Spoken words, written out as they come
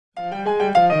Hello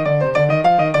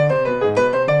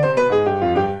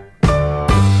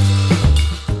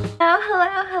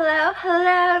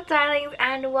darlings,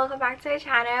 and welcome back to my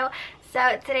channel.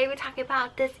 So today we're talking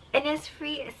about this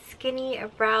Innisfree skinny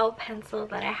brow pencil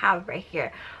that I have right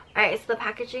here. Alright, so the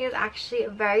packaging is actually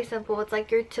very simple. It's like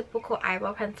your typical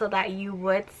eyebrow pencil that you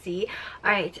would see.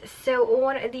 Alright, so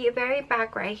on the very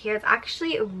back right here, it's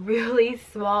actually really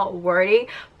small wording,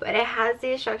 but it has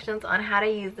the instructions on how to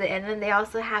use it, and then they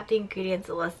also have the ingredients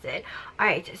listed.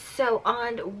 Alright, so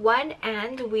on one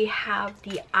end we have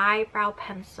the eyebrow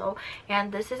pencil,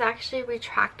 and this is actually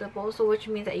retractable, so which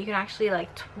means that you can actually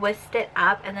like twist it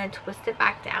up and then twist it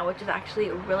back down, which is actually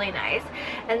really nice.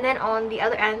 And then on the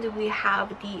other end we have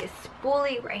the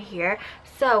spoolie right here.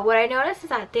 So what I noticed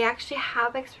is that they actually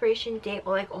have expiration date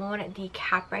like on the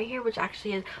cap right here, which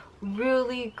actually is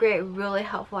really great, really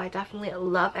helpful. I definitely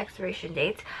love expiration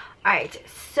dates. Alright,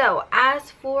 so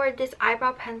as for this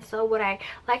eyebrow pencil, what I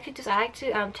like to do is I like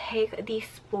to take the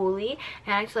spoolie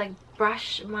and I like to like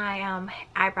brush my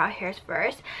eyebrow hairs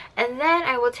first, and then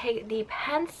I will take the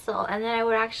pencil and then I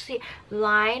would actually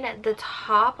line the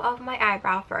top of my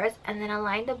eyebrow first, and then I'll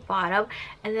line the bottom,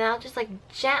 and then I'll just like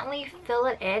gently fill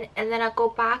it in, and then I'll go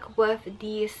back with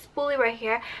the spoolie right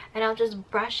here and I'll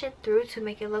just brush it through to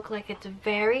make it look like it's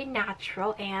very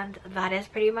natural, and that is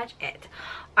pretty much it.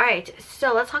 Alright,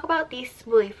 so let's talk about the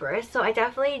spoolie first. So I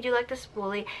definitely do like the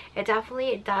spoolie. It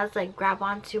definitely does like grab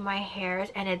onto my hairs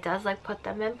and it does like put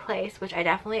them in place, which I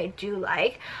definitely do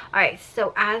like. Alright,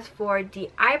 so as for the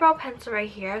eyebrow pencil right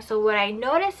here, so what I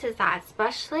noticed is that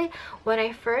especially when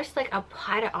I first like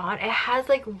applied it on, it has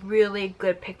like really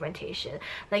good pigmentation.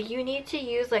 Like you need to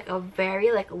use like a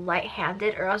very like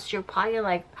light-handed, or else you're probably gonna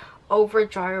like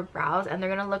overdraw your brows and they're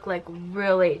gonna look like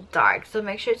really dark. So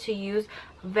make sure to use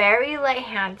very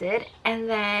light-handed. And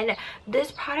then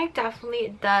this product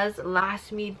definitely does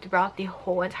last me throughout the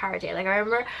whole entire day. Like I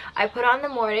remember I put on in the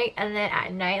morning and then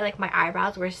at night like my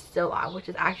eyebrows were still on, which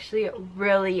is actually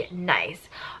really nice.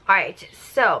 Alright,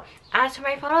 so as for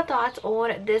my final thoughts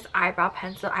on this eyebrow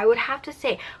pencil, I would have to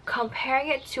say, comparing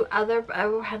it to other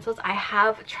eyebrow pencils I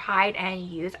have tried and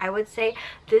used, I would say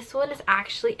this one is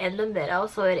actually in the middle,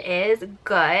 so it is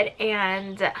good.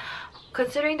 And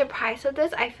considering the price of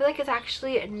this, I feel like it's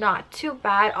actually not too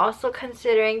bad, also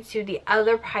considering to the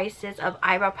other prices of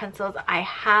eyebrow pencils I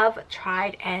have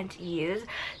tried and used.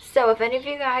 So if any of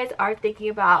you guys are thinking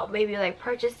about maybe like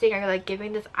purchasing or like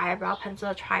giving this eyebrow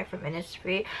pencil a try from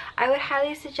Innisfree, I would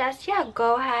highly suggest, yeah,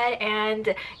 go ahead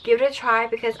and give it a try,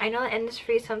 because I know that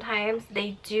Innisfree sometimes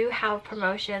they do have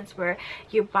promotions where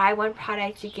you buy one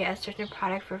product, you get a certain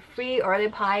product for free, or they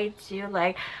probably do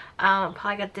like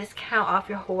probably a discount off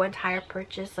your whole entire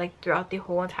purchase like throughout the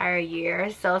whole entire year.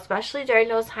 So especially during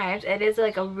those times, it is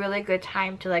like a really good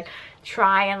time to like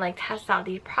try and like test out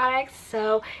these products.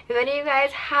 So if any of you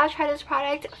guys have tried this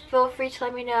product, feel free to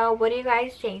let me know. What do you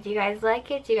guys think? Do you guys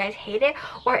like it? Do you guys hate it?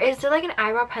 Or is there like an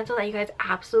eyebrow pencil that you guys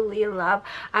absolutely love?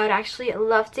 I would actually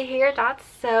love to hear your thoughts.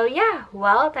 So yeah,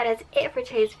 well, that is it for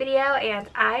today's video, and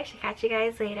I should catch you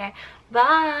guys later.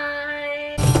 Bye.